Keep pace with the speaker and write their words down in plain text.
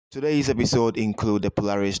Today's episode include the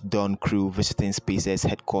Polaris Dawn crew visiting SpaceX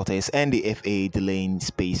headquarters and the FAA delaying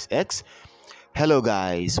SpaceX. Hello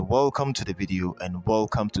guys, welcome to the video and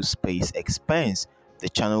welcome to Space Expanse, the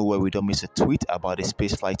channel where we don't miss a tweet about the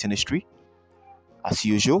spaceflight industry. As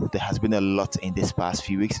usual, there has been a lot in this past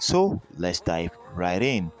few weeks, so let's dive right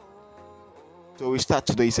in. So we start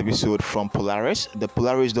today's episode from Polaris. The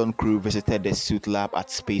Polaris Dawn crew visited the suit lab at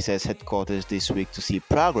SpaceX headquarters this week to see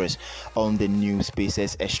progress on the new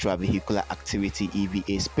SpaceX Extravehicular Activity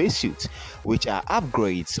EVA spacesuits, which are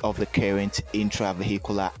upgrades of the current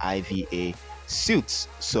intravehicular IVA suits.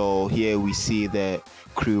 So here we see the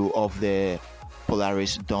crew of the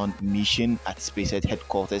Polaris Dawn mission at SpaceX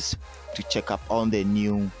headquarters to check up on the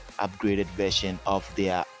new upgraded version of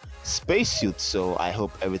their spacesuits. So I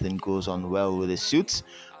hope everything goes on well with the suits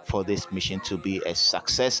for this mission to be a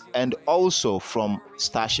success. And also from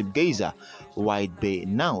Starship Gazer wide bay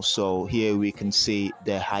now. So here we can see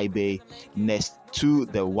the high bay next to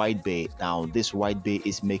the wide bay. Now this wide bay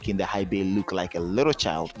is making the high bay look like a little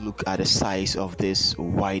child. Look at the size of this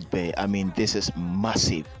wide bay. I mean, this is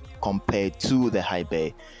massive compared to the high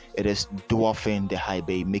bay. It is dwarfing the high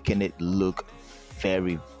bay, making it look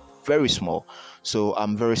very small. So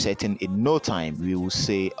I'm very certain in no time we will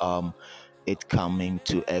see it coming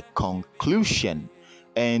to a conclusion.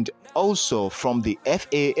 And also from the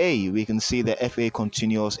FAA, we can see the FAA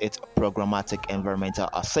continues its programmatic environmental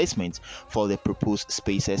assessment for the proposed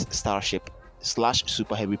SpaceX Starship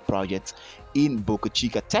Super Heavy project in Boca,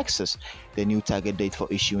 Chica, Texas. The new target date for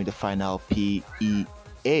issuing the final PEA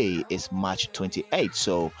is March 28th.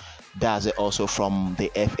 So that's it. Also from the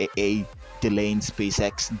FAA, delaying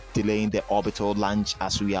SpaceX, delaying the orbital launch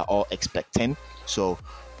as we are all expecting. So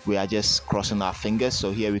we are just crossing our fingers. So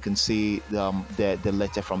here we can see the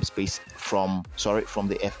letter from the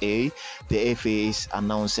FAA. The FAA is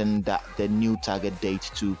announcing that the new target date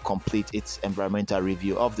to complete its environmental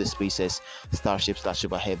review of the SpaceX Starship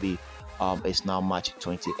Super Heavy is now March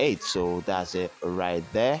 28th. So that's it right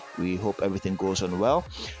there. We hope everything goes on well.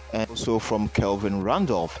 And also from Kelvin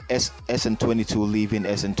Randolph, SN22 leaving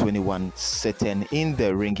SN21 sitting in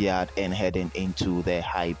the ring yard and heading into the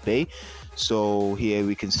high bay. So here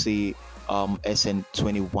we can see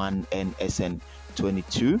SN21 and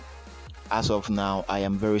SN22. As of now, I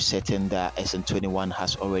am very certain that SN21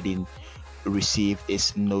 has already received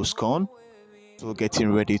its nose cone. So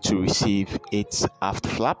getting ready to receive its aft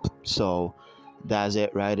flap. So that's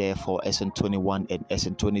it right there for SN21 and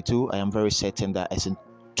SN22. I am very certain that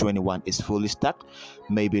SN21 is fully stacked,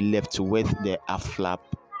 maybe left with the aft flap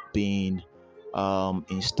being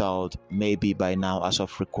installed maybe by now as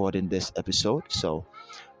of recording this episode. So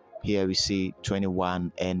here we see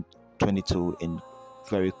 21 and 22 in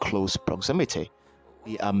very close proximity.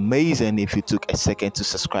 Be amazing if you took a second to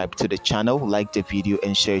subscribe to the channel, like the video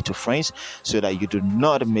and share it to friends so that you do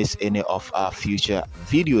not miss any of our future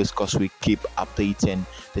videos, because we keep updating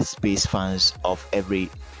the space fans of every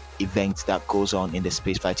event that goes on in the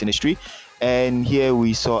spaceflight industry. And here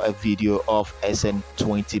we saw a video of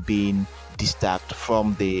SN20 being destacked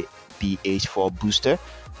from the BH4 booster.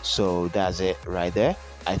 So that's it right there.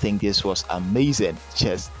 I think this was amazing.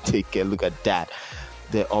 Just take a look at that.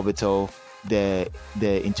 The orbital, the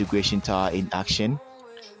integration tower in action,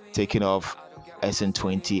 taking off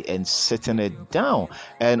SN20 and setting it down.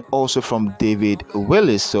 And also from David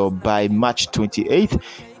Willis, so by March 28th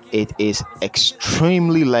it is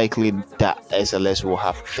extremely likely that SLS will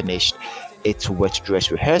have finished its wet dress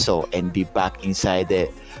rehearsal and be back inside the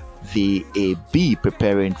VAB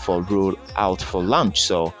preparing for roll out for launch.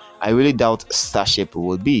 So I really doubt Starship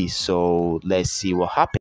will be, so let's see what happens.